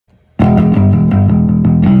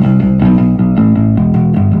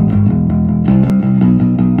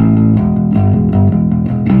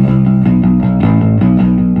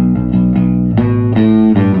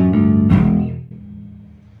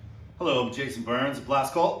Jason Burns of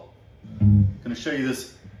Blast Colt. Gonna show you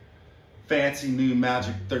this fancy new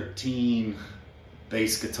Magic 13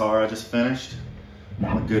 bass guitar I just finished.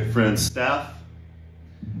 My good friend Steph.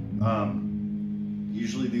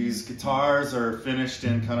 Usually these guitars are finished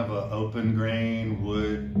in kind of an open grain,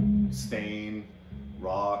 wood, stain,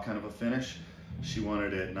 raw kind of a finish. She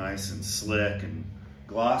wanted it nice and slick and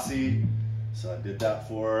glossy, so I did that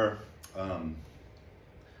for her.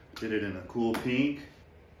 Did it in a cool pink.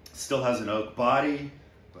 Still has an oak body,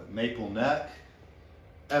 but maple neck,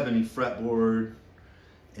 ebony fretboard,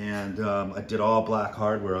 and I did all black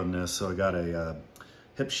hardware on this. So I got a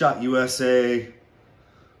Hipshot USA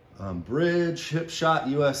bridge, Hipshot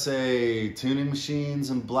USA tuning machines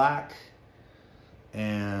in black,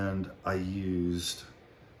 and I used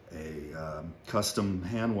a custom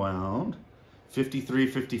hand wound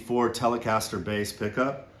 5354 Telecaster bass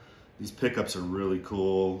pickup. These pickups are really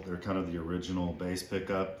cool. They're kind of the original bass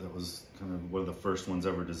pickup. That was kind of one of the first ones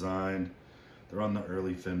ever designed. They're on the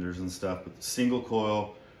early Fenders and stuff, but the single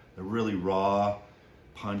coil, they're really raw,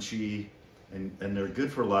 punchy, and they're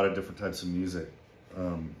good for a lot of different types of music.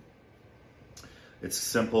 It's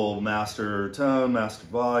simple master tone, master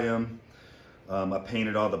volume. I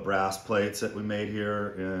painted all the brass plates that we made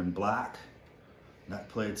here in black, neck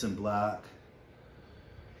plates in black.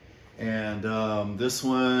 And this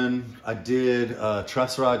one, I did a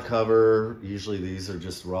truss rod cover. Usually these are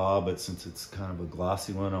just raw, but since it's kind of a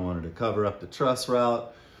glossy one, I wanted to cover up the truss rod.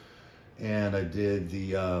 And I did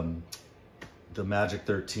the Magic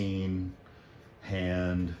 13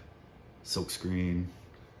 hand silkscreen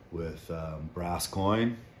with brass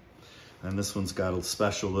coin. And this one's got a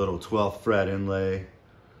special little 12th fret inlay,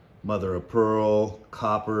 mother of pearl,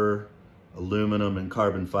 copper, aluminum, and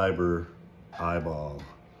carbon fiber eyeball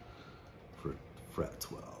for fret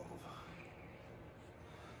 12.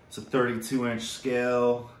 It's a 32-inch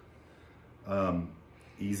scale,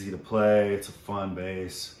 easy to play. It's a fun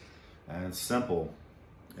bass, and it's simple,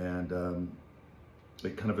 and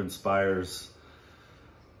it kind of inspires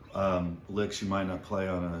licks you might not play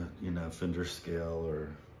on a Fender scale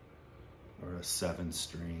or a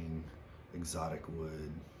 7-string exotic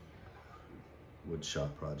wood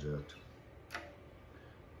shop project.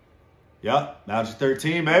 Yeah, Magic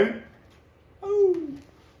 13, baby.